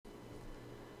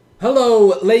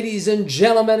Hello, ladies and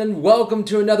gentlemen, and welcome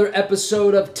to another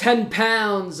episode of 10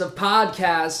 Pounds of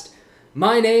Podcast.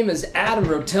 My name is Adam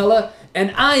Rotella,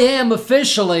 and I am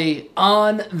officially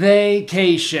on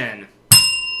vacation.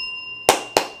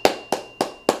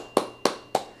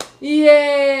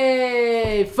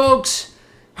 Yay, folks!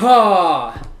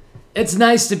 It's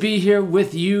nice to be here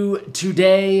with you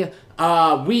today.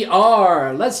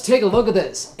 Let's take a look at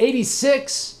this,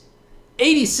 86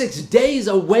 days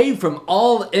away from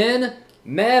All In.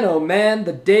 Man, oh man,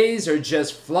 the days are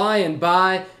just flying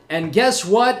by. And guess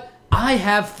what? I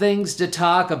have things to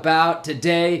talk about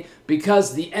today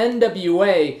because the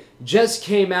NWA just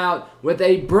came out with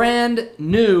a brand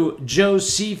new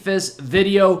Josephus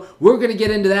video. We're going to get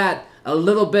into that a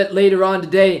little bit later on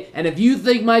today. And if you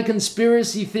think my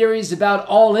conspiracy theories about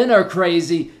All In are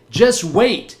crazy, just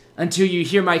wait until you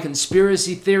hear my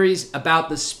conspiracy theories about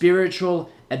the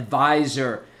spiritual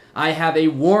advisor. I have a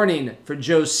warning for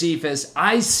Josephus.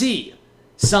 I see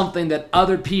something that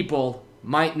other people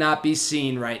might not be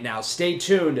seeing right now. Stay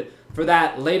tuned for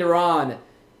that later on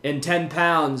in 10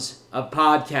 Pounds of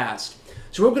Podcast.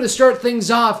 So we're going to start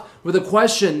things off with a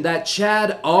question that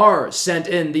Chad R. sent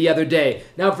in the other day.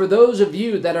 Now, for those of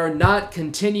you that are not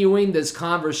continuing this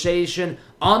conversation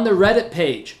on the Reddit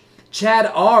page,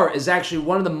 Chad R. is actually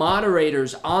one of the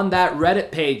moderators on that Reddit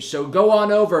page. So go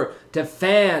on over to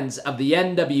Fans of the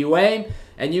NWA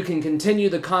and you can continue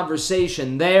the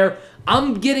conversation there.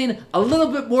 I'm getting a little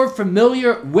bit more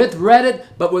familiar with Reddit,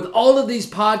 but with all of these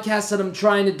podcasts that I'm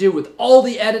trying to do, with all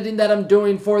the editing that I'm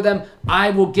doing for them, I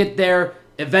will get there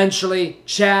eventually.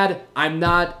 Chad, I'm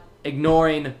not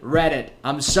ignoring Reddit.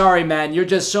 I'm sorry, man. You're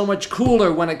just so much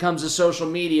cooler when it comes to social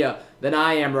media than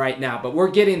I am right now, but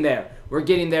we're getting there. We're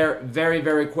getting there very,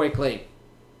 very quickly.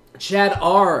 Chad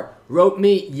R. wrote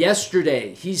me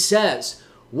yesterday. He says,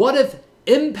 what if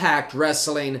Impact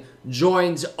Wrestling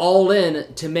joins All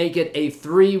In to make it a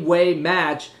three-way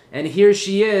match? And here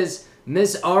she is.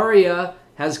 Miss Aria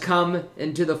has come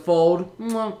into the fold.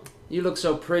 You look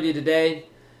so pretty today.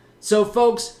 So,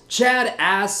 folks, Chad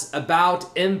asks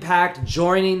about Impact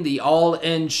joining the All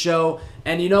In show.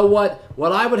 And you know what?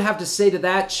 What I would have to say to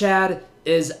that, Chad,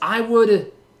 is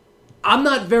I'm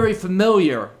not very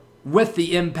familiar with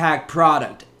the Impact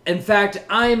product. In fact,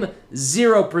 I'm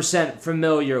 0%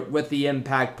 familiar with the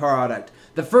Impact product.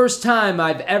 The first time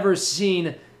I've ever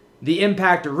seen the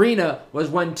Impact Arena was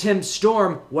when Tim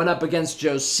Storm went up against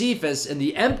Josephus in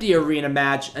the empty arena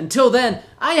match. Until then,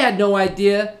 I had no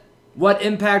idea what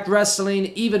Impact Wrestling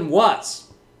even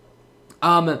was.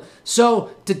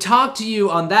 So, to talk to you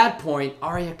on that point,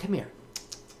 Aria, come here.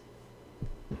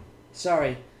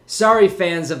 Sorry,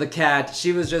 fans of the cat.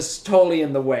 She was just totally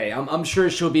in the way. I'm sure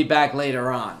she'll be back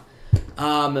later on.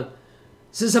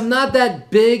 Since I'm not that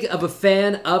big of a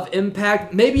fan of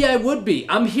Impact, maybe I would be.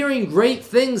 I'm hearing great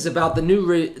things about the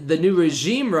new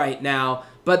regime right now,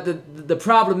 but the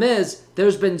problem is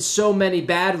there's been so many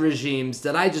bad regimes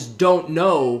that I just don't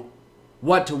know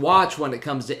what to watch when it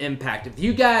comes to Impact. If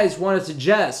you guys want to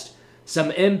suggest some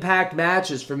Impact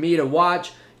matches for me to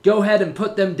watch, go ahead and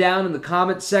put them down in the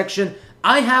comment section.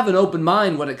 I have an open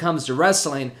mind when it comes to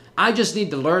wrestling. I just need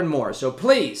to learn more. So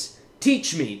please,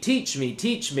 teach me.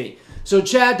 So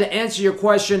Chad, to answer your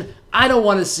question, I don't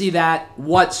want to see that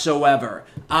whatsoever.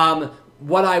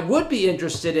 What I would be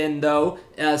interested in, though,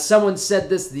 someone said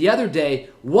this the other day,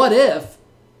 what if,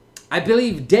 I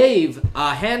believe Dave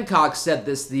Hancock said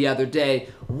this the other day,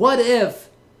 what if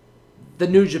the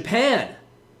New Japan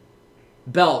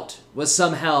belt was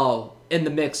somehow in the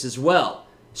mix as well?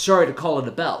 Sorry to call it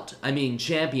a belt. I mean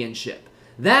championship.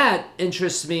 That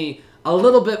interests me a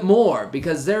little bit more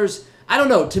because I don't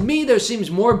know, to me there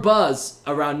seems more buzz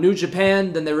around New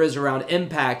Japan than there is around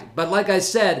Impact. But like I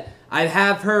said, I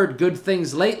have heard good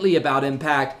things lately about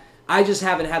Impact. I just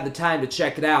haven't had the time to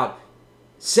check it out.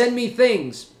 Send me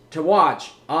things to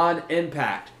watch on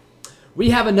Impact.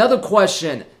 We have another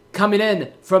question coming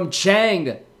in from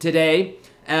Chang today.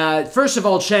 First of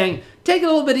all, Chang, take it a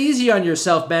little bit easy on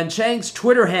yourself, man. Chang's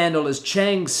Twitter handle is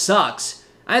Chang Sucks.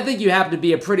 I think you happen to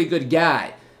be a pretty good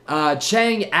guy.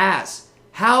 Chang asks,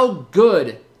 how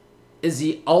good is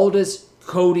the Aldis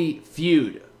Cody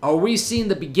feud? Are we seeing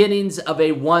the beginnings of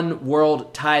a one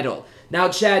world title? Now,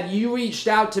 Chad, you reached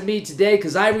out to me today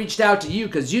because I reached out to you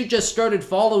because you just started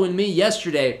following me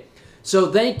yesterday. So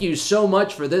thank you so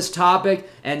much for this topic.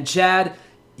 And Chad,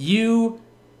 oh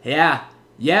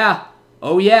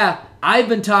yeah, I've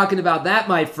been talking about that,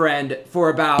 my friend, for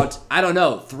about,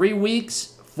 3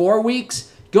 weeks, 4 weeks.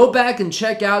 Go back and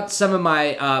check out some of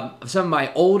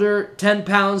my older 10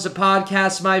 Pounds of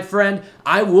podcasts, my friend.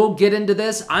 I will get into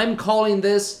this. I'm calling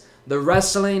this the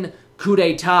wrestling coup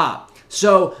d'etat.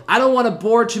 So I don't want to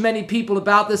bore too many people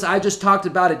about this. I just talked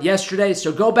about it yesterday.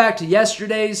 So go back to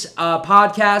yesterday's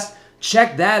podcast,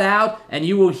 check that out, and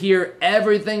you will hear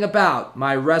everything about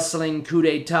my wrestling coup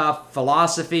d'etat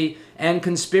philosophy and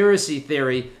conspiracy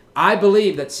theory. I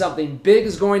believe that something big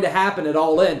is going to happen at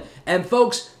All In. And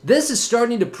folks, this is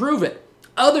starting to prove it.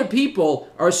 Other people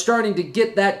are starting to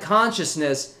get that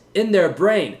consciousness in their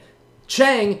brain.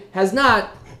 Chang has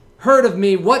not heard of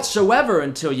me whatsoever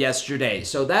until yesterday.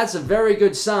 So that's a very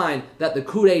good sign that the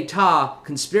coup d'etat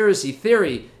conspiracy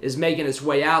theory is making its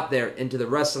way out there into the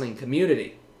wrestling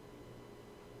community.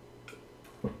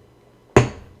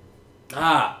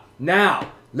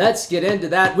 Now, let's get into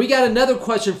that. We got another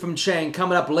question from Chang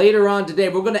coming up later on today.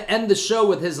 We're going to end the show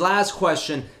with his last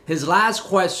question. His last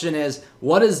question is,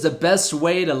 what is the best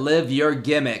way to live your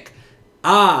gimmick?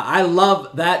 I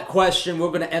love that question. We're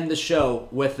going to end the show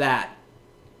with that.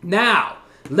 Now,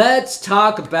 let's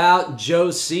talk about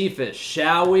Josephus,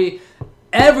 shall we?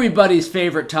 Everybody's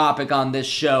favorite topic on this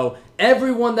show.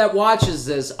 Everyone that watches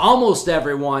this, almost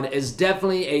everyone, is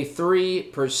definitely a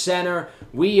 3%er.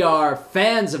 We are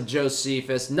fans of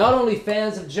Josephus. Not only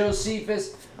fans of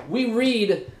Josephus, we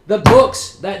read the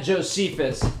books that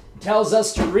Josephus tells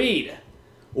us to read.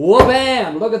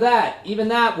 Whoa-bam! Look at that. Even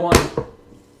that one.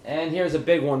 And here's a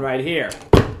big one right here.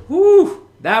 Whew!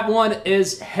 That one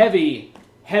is heavy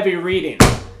reading.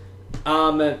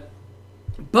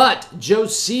 But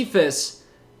Josephus,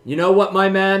 you know what, my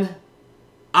man?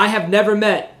 I have never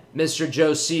met Mr.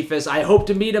 Josephus. I hope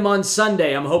to meet him on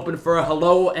Sunday. I'm hoping for a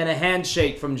hello and a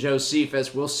handshake from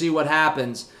Josephus. We'll see what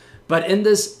happens. But in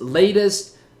this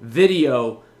latest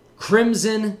video,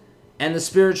 Crimson and the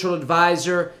spiritual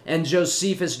advisor and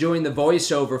Josephus doing the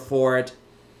voiceover for it,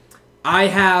 I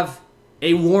have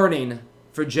a warning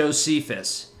for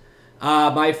Josephus.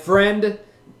 My friend,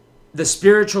 the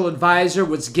spiritual advisor,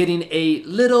 was getting a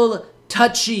little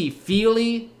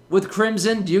touchy-feely with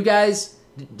Crimson. Did you guys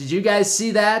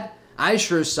see that? I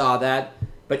sure saw that.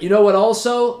 But you know what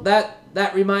also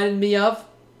that reminded me of?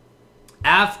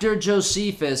 After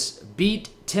Josephus beat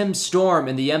Tim Storm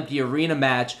in the empty arena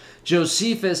match,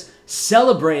 Josephus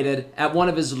celebrated at one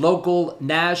of his local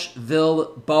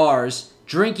Nashville bars,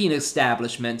 drinking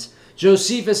establishments.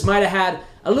 Josephus might have had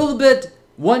a little bit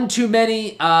one too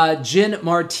many gin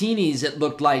martinis, it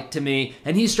looked like to me,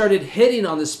 and he started hitting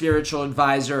on the spiritual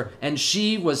advisor, and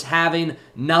she was having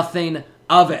nothing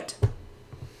of it.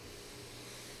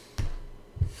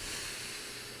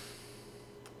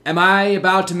 Am I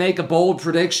about to make a bold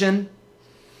prediction?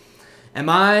 Am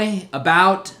I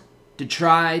about to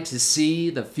try to see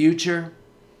the future?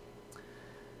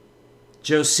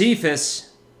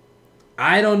 Josephus,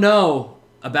 I don't know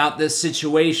about this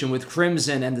situation with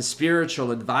Crimson and the spiritual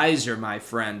advisor, my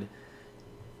friend.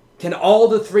 Can all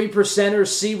the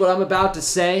 3%ers see what I'm about to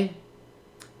say?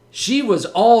 She was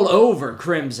all over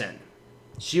Crimson.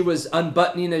 She was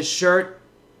unbuttoning his shirt.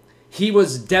 He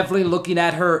was definitely looking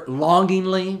at her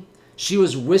longingly. She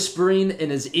was whispering in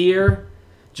his ear.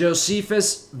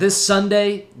 Josephus, this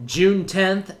Sunday, June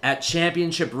 10th, at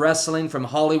Championship Wrestling from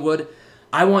Hollywood,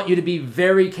 I want you to be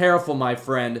very careful, my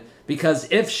friend,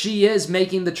 because if she is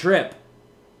making the trip,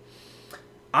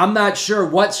 I'm not sure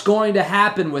what's going to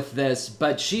happen with this,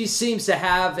 but she seems to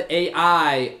have an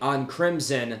eye on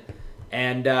Crimson,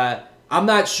 and I'm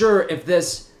not sure if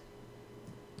this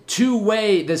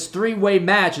three-way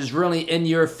match is really in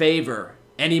your favor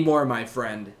anymore, my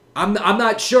friend. I'm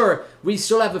not sure. We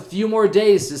still have a few more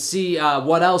days to see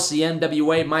what else the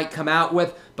NWA might come out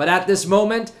with, but at this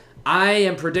moment, I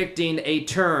am predicting a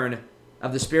turn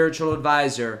of the spiritual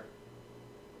advisor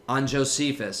on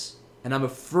Josephus, and I'm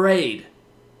afraid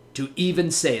to even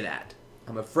say that.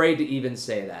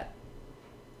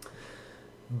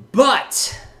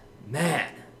 But, man,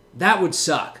 that would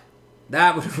suck.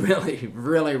 That would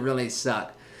really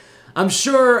suck. I'm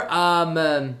sure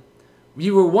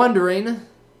you were wondering.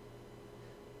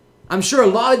 I'm sure a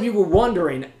lot of you were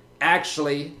wondering,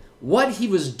 actually, what he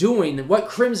was doing, what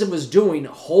Crimson was doing,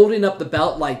 holding up the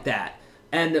belt like that.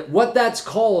 And what that's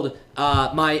called,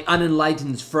 my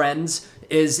unenlightened friends,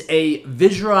 is a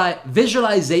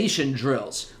visualization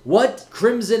drills. What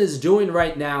Crimson is doing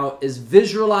right now is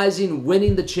visualizing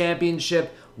winning the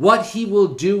championship, what he will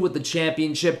do with the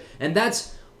championship, and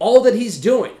that's all that he's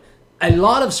doing. A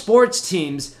lot of sports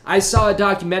teams, I saw a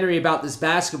documentary about this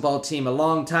basketball team a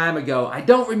long time ago. I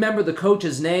don't remember the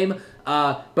coach's name,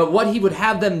 but what he would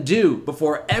have them do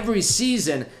before every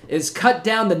season is cut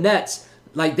down the nets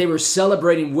like they were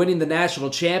celebrating winning the national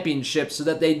championship so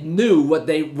that they knew what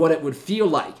it would feel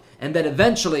like. And then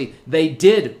eventually they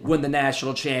did win the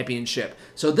national championship.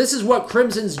 So this is what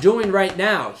Crimson's doing right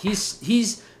now.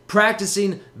 He's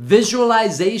practicing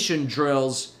visualization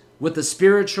drills with a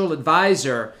spiritual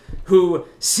advisor who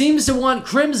seems to want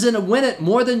Crimson to win it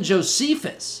more than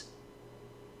Josephus.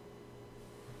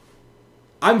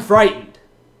 I'm frightened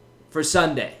for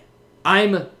Sunday.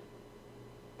 I'm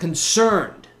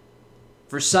concerned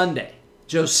for Sunday.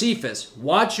 Josephus,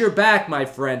 watch your back, my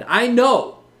friend. I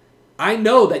know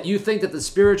that you think that the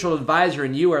spiritual advisor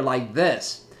and you are like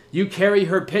this. You carry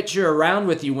her picture around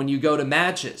with you when you go to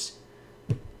matches.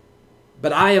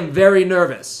 But I am very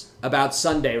nervous about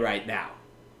Sunday right now.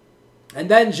 And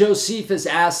then Josephus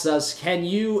asks us, can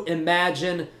you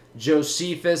imagine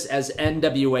Josephus as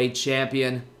NWA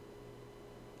champion?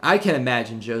 I can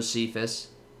imagine Josephus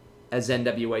as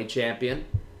NWA champion.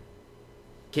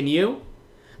 Can you?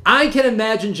 I can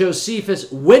imagine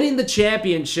Josephus winning the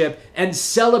championship and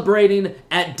celebrating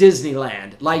at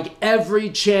Disneyland like every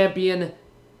champion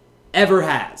ever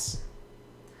has.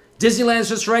 Disneyland's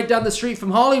just right down the street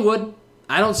from Hollywood.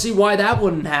 I don't see why that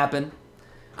wouldn't happen.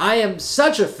 I am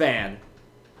such a fan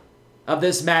of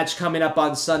this match coming up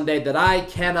on Sunday that I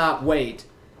cannot wait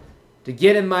to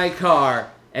get in my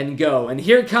car and go. And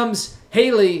here comes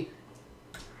Haley.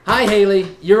 Hi,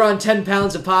 Haley. You're on 10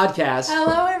 Pounds of Podcast.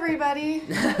 Hello, everybody.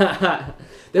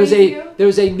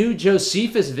 There's a new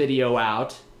Josephus video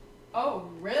out. Oh,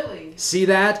 really? See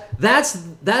that?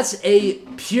 That's a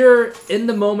pure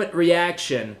in-the-moment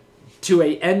reaction to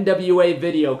a NWA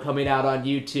video coming out on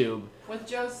YouTube. With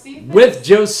Josephus? With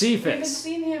Josephus. We haven't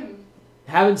seen him.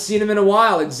 Haven't seen him in a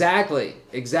while. Exactly.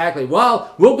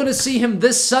 Well, we're going to see him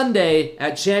this Sunday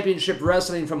at Championship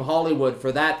Wrestling from Hollywood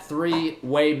for that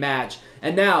 3-way match.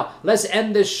 And now, let's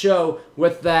end this show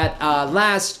with that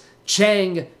last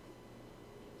Chang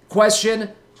question,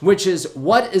 which is,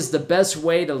 what is the best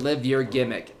way to live your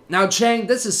gimmick? Now, Chang,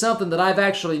 this is something that I've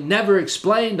actually never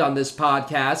explained on this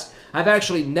podcast. I've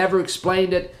actually never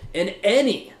explained it in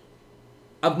any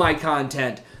of my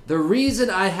content. The reason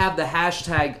I have the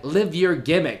hashtag Live Your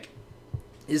Gimmick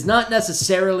is not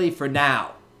necessarily for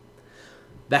now.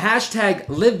 The hashtag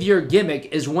Live Your Gimmick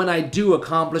is when I do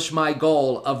accomplish my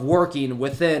goal of working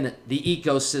within the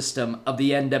ecosystem of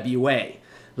the NWA.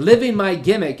 Living my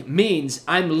gimmick means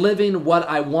I'm living what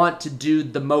I want to do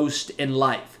the most in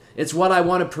life. It's what I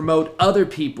want to promote other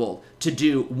people to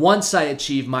do once I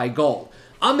achieve my goal.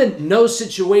 I'm in no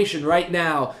situation right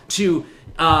now to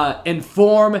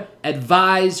inform,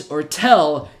 advise, or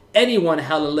tell anyone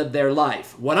how to live their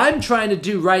life. What I'm trying to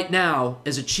do right now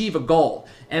is achieve a goal.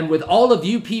 And with all of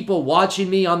you people watching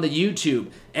me on the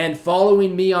YouTube and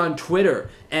following me on Twitter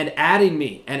and adding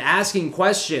me and asking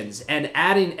questions and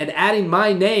adding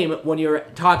my name when you're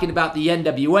talking about the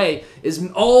NWA is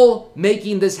all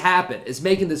making this happen. It's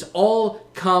making this all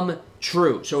come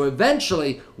true. So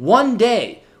eventually, one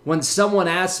day, when someone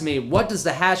asks me, what does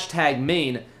the hashtag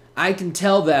mean? I can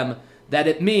tell them that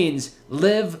it means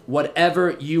live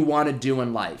whatever you want to do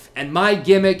in life. And my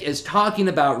gimmick is talking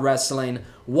about wrestling,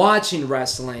 watching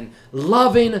wrestling,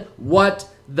 loving what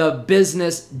the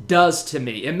business does to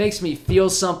me. It makes me feel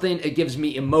something, it gives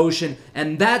me emotion,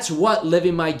 and that's what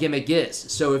living my gimmick is.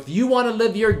 So if you want to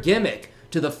live your gimmick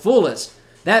to the fullest,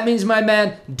 that means, my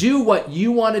man, do what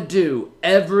you want to do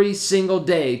every single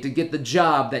day to get the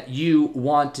job that you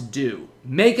want to do.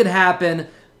 Make it happen.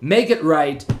 Make it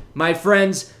right. My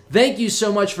friends, thank you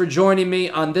so much for joining me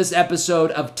on this episode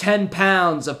of 10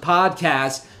 Pounds of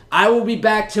Podcast. I will be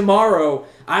back tomorrow.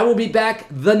 I will be back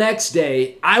the next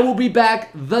day. I will be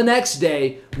back the next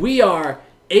day. We are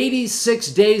 86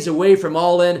 days away from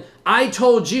All In. I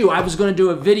told you I was going to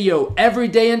do a video every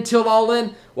day until All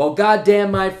In. Well,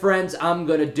 goddamn, my friends, I'm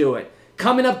going to do it.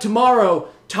 Coming up tomorrow,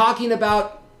 talking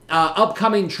about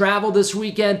upcoming travel this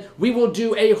weekend, we will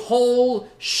do a whole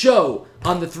show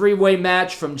on the 3-way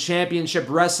match from Championship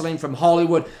Wrestling from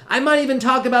Hollywood. I might even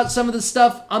talk about some of the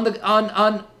stuff on the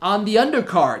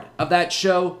undercard of that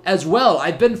show as well.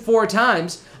 I've been 4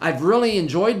 times. I've really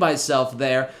enjoyed myself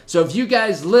there. So if you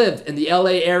guys live in the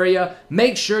LA area,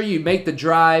 make sure you make the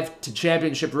drive to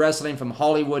Championship Wrestling from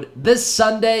Hollywood this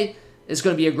Sunday. It's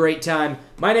going to be a great time.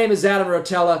 My name is Adam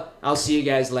Rotella. I'll see you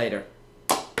guys later.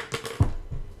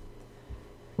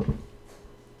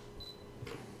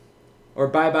 Or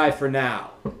bye-bye for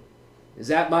now. Is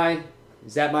that my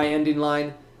ending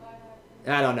line?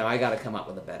 I don't know. I got to come up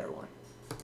with a better one.